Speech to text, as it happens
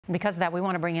Because of that, we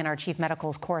want to bring in our chief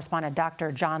medical correspondent,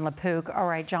 Dr. Jon LaPook. All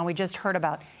right, John, we just heard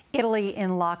about Italy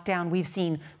in lockdown. We've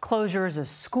seen closures of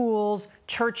schools,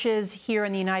 churches here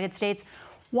in the United States.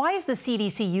 Why is the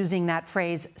CDC using that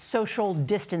phrase, social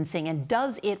distancing, and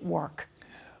does it work?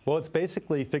 Well, it's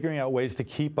basically figuring out ways to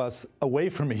keep us away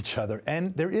from each other.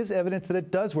 And there is evidence that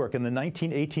it does work. In the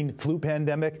 1918 flu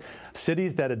pandemic,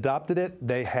 cities that adopted it,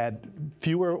 they had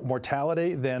fewer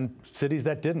mortality than cities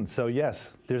that didn't. So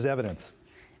yes, there's evidence.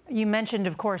 You mentioned,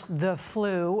 of course, the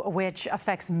flu, which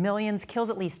affects millions, kills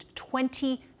at least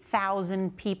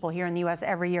 20,000 people here in the U.S.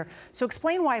 every year. So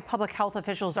explain why public health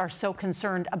officials are so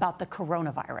concerned about the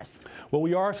coronavirus. Well,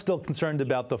 we are still concerned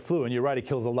about the flu, and you're right, it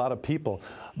kills a lot of people.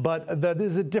 But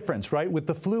there's a difference, right? With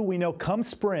the flu, we know come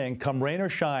spring, come rain or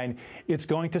shine, it's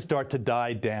going to start to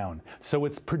die down. So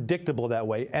it's predictable that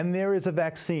way. And there is a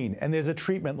vaccine, and there's a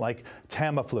treatment like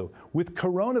Tamiflu. With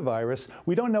coronavirus,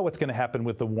 we don't know what's going to happen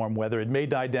with the warm weather. It may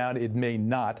die down, it may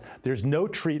not. There's no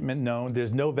treatment known,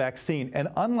 there's no vaccine. And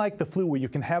unlike the flu, where you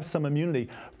can have some immunity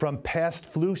from past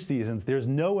flu seasons, there's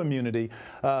no immunity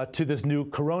to this new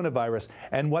coronavirus.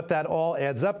 And what that all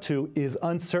adds up to is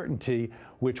uncertainty,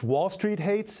 which Wall Street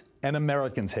hates and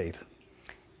Americans hate.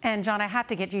 And John, I have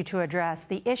to get you to address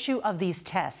the issue of these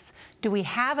tests. Do we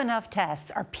have enough tests?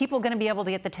 Are people going to be able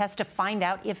to get the test to find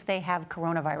out if they have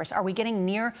coronavirus? Are we getting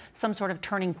near some sort of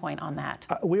turning point on that?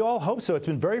 We all hope so. It's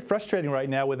been very frustrating right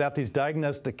now without these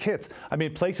diagnostic kits. I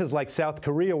mean, places like South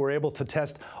Korea were able to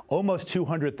test almost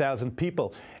 200,000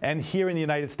 people. And here in the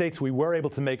United States, we were able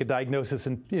to make a diagnosis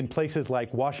in places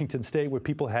like Washington State where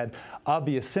people had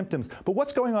obvious symptoms. But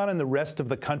what's going on in the rest of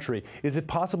the country? Is it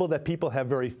possible that people have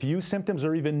very few symptoms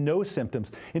or even no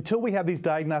symptoms? Until we have these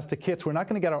diagnostic kits, we're not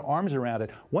going to get our arms around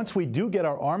it. Once we do get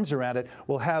our arms around it,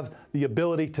 we'll have the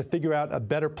ability to figure out a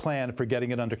better plan for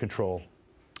getting it under control.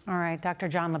 All right, Dr.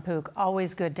 Jon LaPook,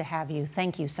 always good to have you.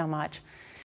 Thank you so much.